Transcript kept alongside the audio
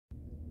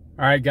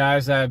All right,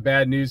 guys, I have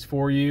bad news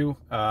for you.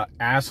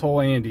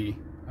 Asshole Andy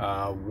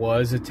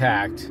was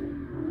attacked.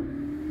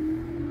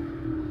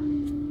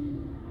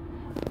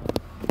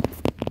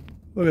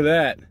 Look at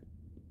that.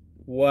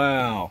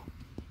 Wow.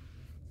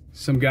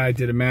 Some guy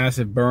did a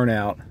massive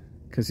burnout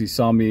because he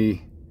saw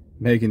me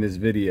making this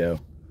video.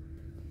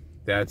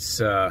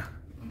 That's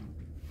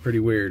pretty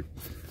weird.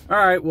 All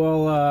right,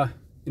 well,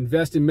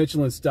 invest in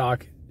Michelin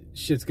stock.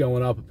 Shit's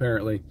going up,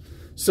 apparently.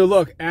 So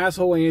look,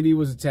 Asshole Andy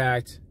was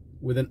attacked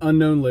with an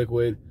unknown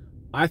liquid.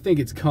 I think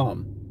it's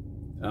cum.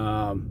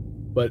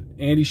 But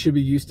Andy should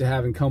be used to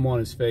having cum on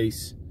his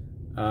face.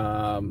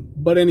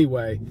 But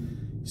anyway,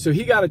 so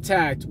he got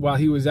attacked while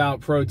he was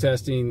out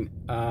protesting.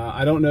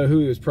 I don't know who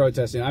he was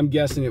protesting. I'm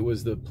guessing it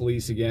was the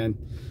police again.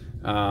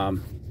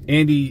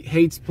 Andy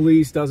hates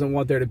police, doesn't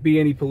want there to be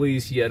any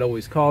police, yet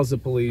always calls the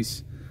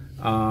police.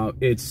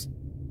 It's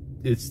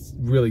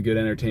really good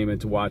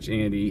entertainment to watch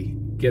Andy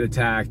get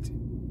attacked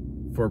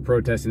for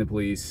protesting the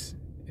police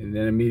and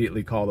then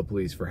immediately call the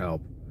police for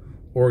help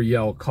or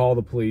yell, "Call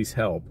the police,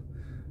 help,"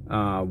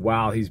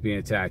 while he's being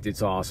attacked.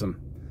 It's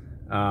awesome.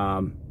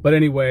 But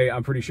anyway,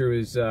 I'm pretty sure he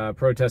was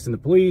protesting the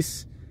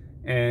police,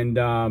 and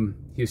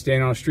he was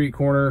standing on a street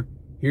corner.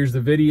 Here's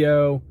the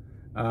video.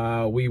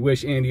 We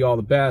wish Andy all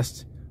the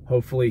best.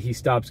 Hopefully he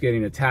stops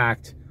getting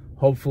attacked.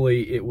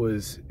 Hopefully it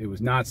was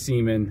not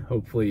semen.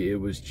 Hopefully it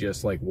was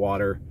just like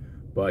water.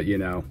 But you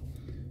know,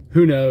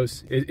 who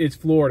knows? It's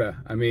Florida.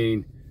 I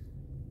mean,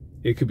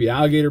 it could be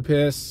alligator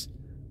piss,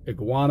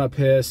 iguana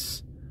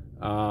piss,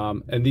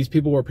 and these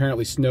people were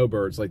apparently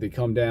snowbirds. Like, they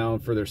come down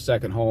for their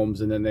second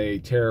homes and then they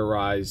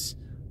terrorize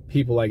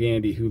people like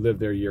Andy who live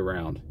there year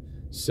round.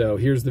 So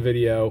here's the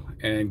video,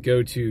 and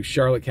go to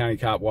Charlotte County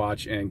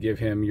Copwatch and give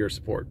him your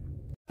support.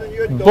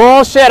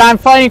 Bullshit, I'm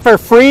fighting for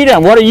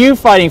freedom. What are you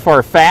fighting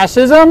for?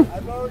 Fascism?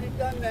 I've already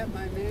done that,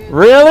 my man.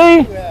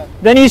 Really? Yeah.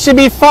 Then you should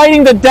be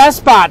fighting the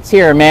despots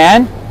here,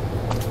 man.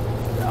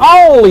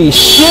 Holy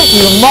shit,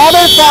 you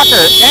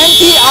motherfucker.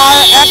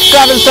 NPR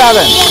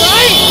X77.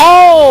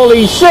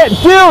 Holy shit,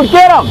 dude,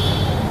 get him.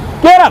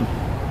 Get him.